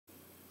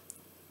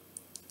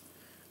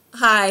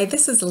Hi,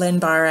 this is Lynn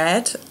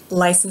Barrette,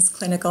 licensed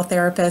clinical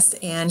therapist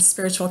and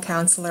spiritual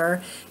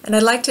counselor, and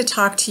I'd like to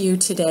talk to you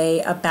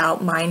today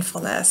about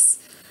mindfulness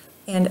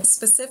and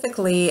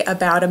specifically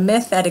about a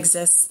myth that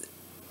exists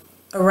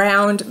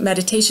around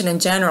meditation in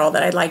general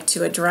that I'd like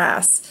to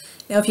address.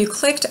 Now, if you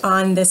clicked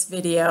on this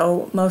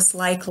video, most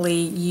likely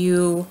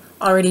you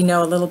already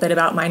know a little bit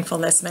about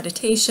mindfulness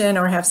meditation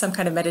or have some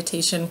kind of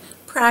meditation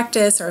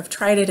practice or have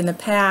tried it in the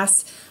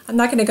past. I'm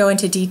not going to go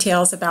into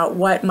details about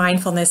what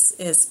mindfulness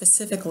is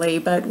specifically,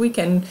 but we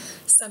can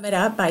sum it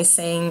up by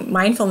saying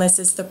mindfulness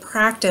is the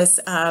practice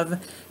of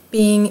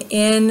being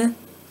in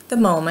the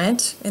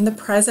moment, in the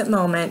present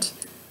moment,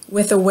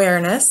 with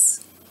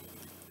awareness,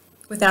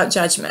 without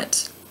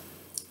judgment.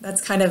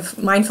 That's kind of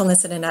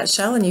mindfulness in a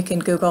nutshell, and you can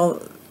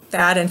Google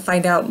that and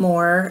find out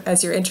more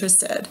as you're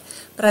interested.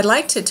 But I'd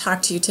like to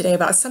talk to you today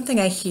about something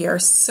I hear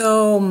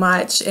so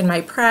much in my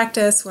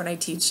practice when I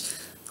teach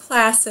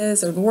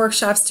classes or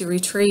workshops, do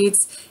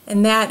retreats,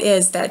 and that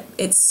is that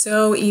it's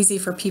so easy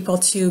for people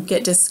to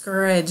get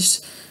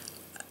discouraged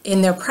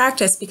in their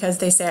practice because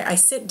they say, I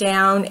sit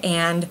down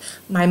and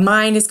my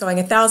mind is going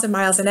 1,000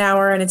 miles an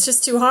hour and it's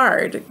just too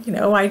hard.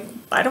 I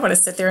don't want to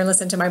sit there and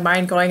listen to my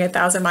mind going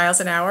 1,000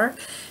 miles an hour.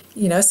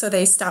 So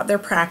they stop their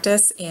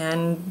practice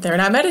and they're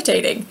not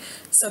meditating.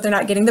 So they're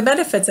not getting the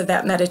benefits of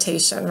that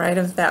meditation, right,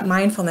 of that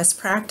mindfulness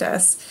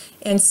practice.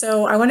 And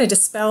so I want to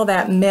dispel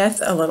that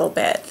myth a little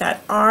bit,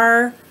 that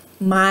our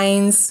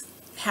minds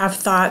have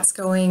thoughts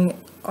going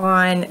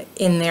on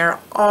in there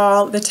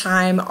all the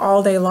time,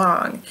 all day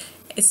long.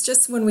 It's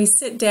just when we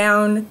sit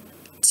down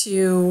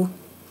to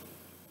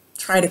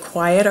try to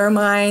quiet our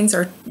minds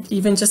or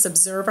even just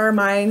observe our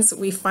minds,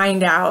 we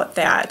find out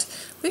that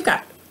we've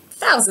got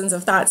thousands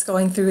of thoughts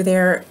going through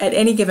there at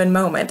any given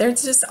moment. They're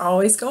just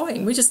always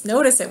going. We just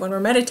notice it when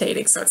we're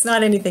meditating, so it's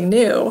not anything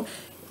new.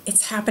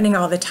 It's happening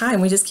all the time.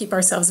 We just keep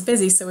ourselves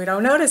busy so we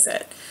don't notice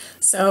it.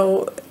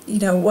 So,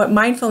 what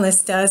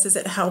mindfulness does is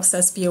it helps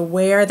us be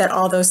aware that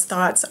all those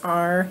thoughts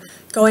are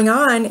going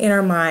on in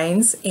our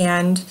minds,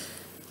 and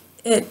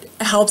it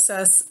helps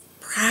us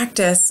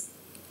practice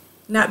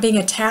not being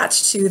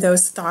attached to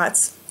those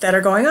thoughts that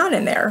are going on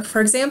in there.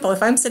 For example,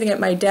 if I'm sitting at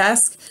my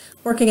desk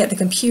working at the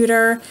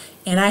computer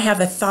and I have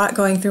a thought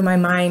going through my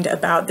mind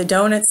about the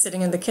donuts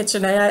sitting in the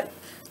kitchenette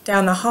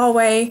down the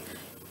hallway,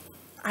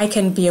 I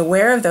can be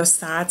aware of those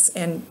thoughts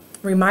and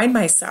remind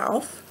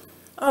myself,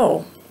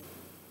 oh,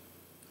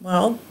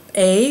 well,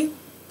 A,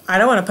 I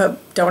don't want to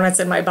put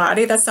donuts in my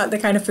body. That's not the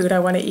kind of food I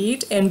want to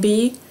eat. And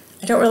B,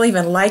 I don't really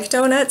even like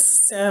donuts,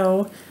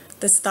 so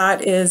this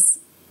thought is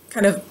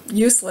kind of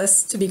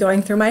useless to be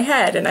going through my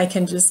head, and I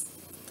can just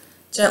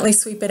gently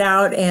sweep it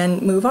out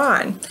and move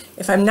on.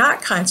 If I'm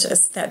not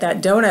conscious that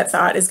that donut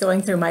thought is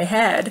going through my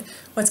head,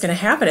 what's going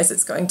to happen is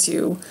it's going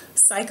to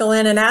cycle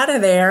in and out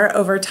of there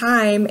over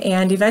time,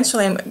 and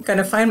eventually I'm going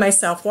to find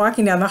myself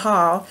walking down the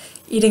hall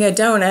eating a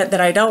donut that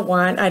I don't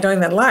want, I don't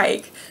even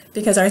like,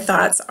 because our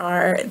thoughts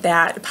are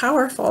that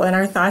powerful, and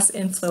our thoughts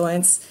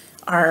influence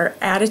our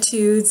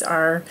attitudes,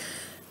 our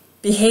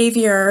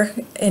behavior,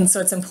 and so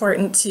it's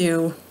important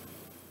to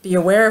be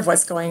aware of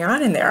what's going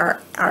on in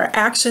there. Our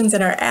actions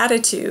and our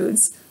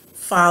attitudes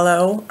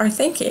follow our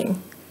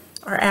thinking.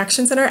 Our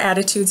actions and our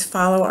attitudes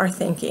follow our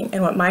thinking.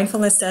 And what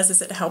mindfulness does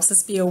is it helps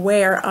us be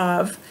aware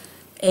of,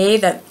 A,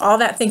 that all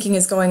that thinking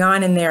is going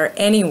on in there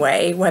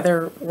anyway,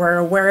 whether we're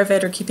aware of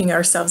it or keeping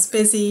ourselves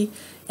busy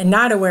and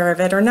not aware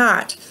of it or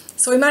not.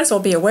 So we might as well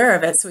be aware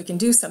of it so we can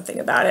do something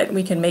about it.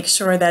 We can make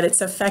sure that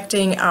it's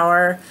affecting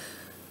our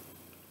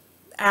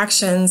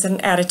actions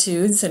and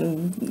attitudes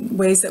and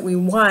ways that we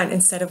want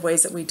instead of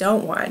ways that we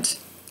don't want.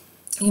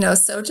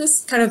 So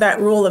just kind of that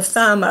rule of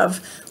thumb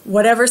of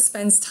whatever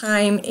spends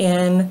time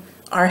in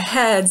our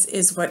heads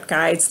is what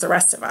guides the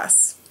rest of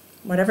us.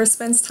 Whatever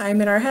spends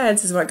time in our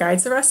heads is what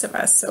guides the rest of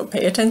us. So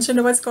pay attention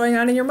to what's going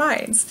on in your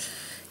minds.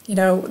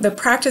 The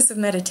practice of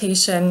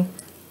meditation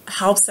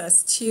helps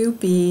us to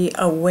be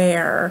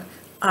aware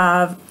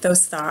of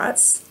those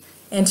thoughts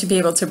and to be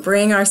able to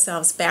bring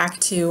ourselves back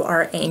to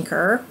our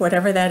anchor,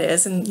 whatever that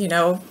is. And,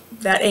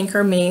 that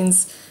anchor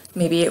means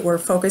maybe we're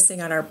focusing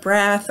on our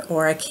breath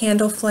or a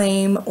candle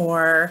flame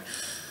or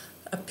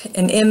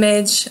an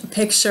image, a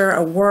picture,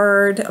 a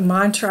word, a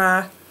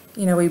mantra.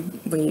 We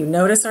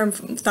notice our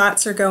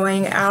thoughts are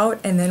going out,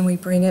 and then we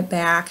bring it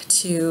back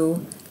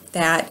to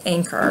that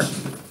anchor.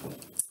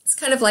 It's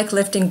kind of like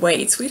lifting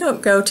weights. We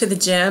don't go to the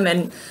gym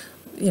and,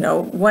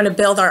 want to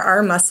build our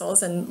arm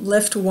muscles and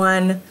lift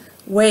one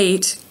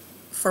weight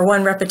for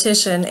one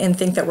repetition and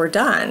think that we're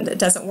done. It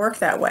doesn't work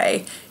that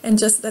way. And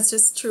that's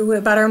just true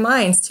about our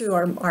minds too.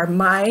 Our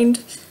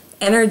mind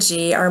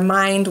energy, our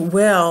mind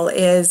will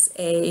is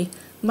a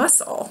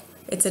muscle.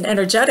 It's an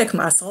energetic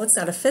muscle. It's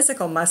not a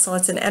physical muscle.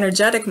 It's an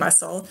energetic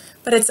muscle,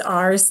 but it's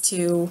ours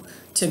to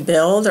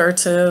build or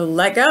to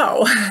let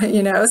go,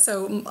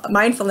 So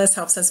mindfulness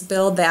helps us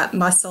build that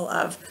muscle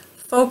of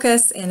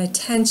focus and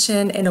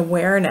attention and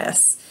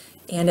awareness.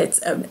 And it's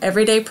an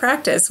everyday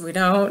practice.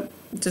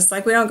 Just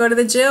like we don't go to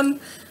the gym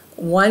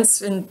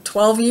once in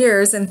 12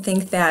 years and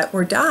think that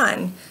we're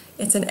done.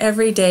 It's an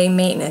everyday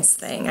maintenance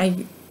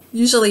thing.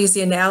 usually use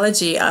the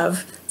analogy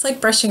of it's like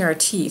brushing our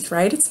teeth,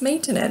 right? It's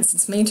maintenance.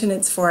 It's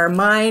maintenance for our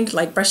mind,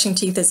 like brushing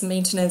teeth is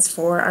maintenance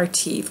for our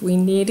teeth. We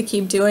need to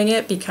keep doing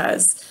it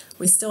because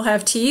we still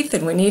have teeth,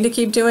 and we need to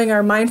keep doing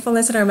our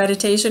mindfulness and our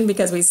meditation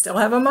because we still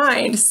have a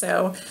mind.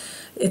 So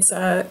it's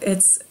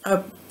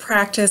a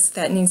practice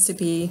that needs to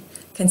be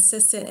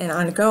consistent and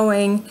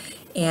ongoing.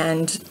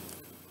 And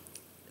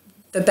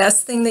the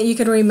best thing that you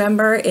can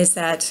remember is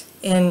that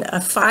in a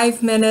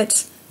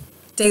 5-minute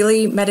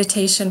daily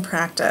meditation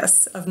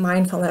practice of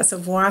mindfulness,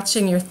 of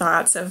watching your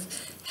thoughts, of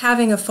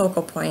having a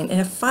focal point, in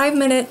a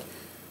 5-minute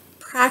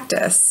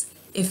practice,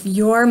 if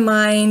your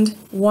mind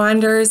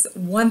wanders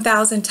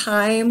 1,000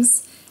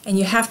 times and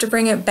you have to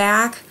bring it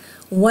back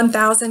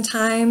 1,000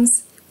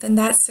 times, then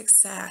that's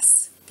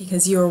success,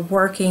 because you're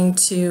working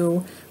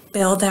to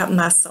build that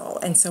muscle.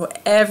 And so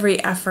every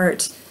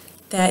effort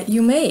that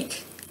you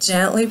make,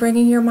 gently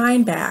bringing your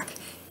mind back,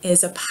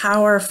 is a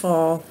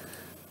powerful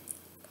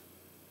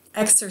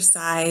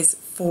exercise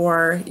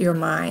for your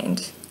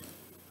mind.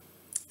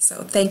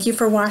 So thank you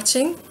for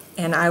watching,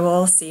 and I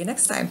will see you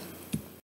next time.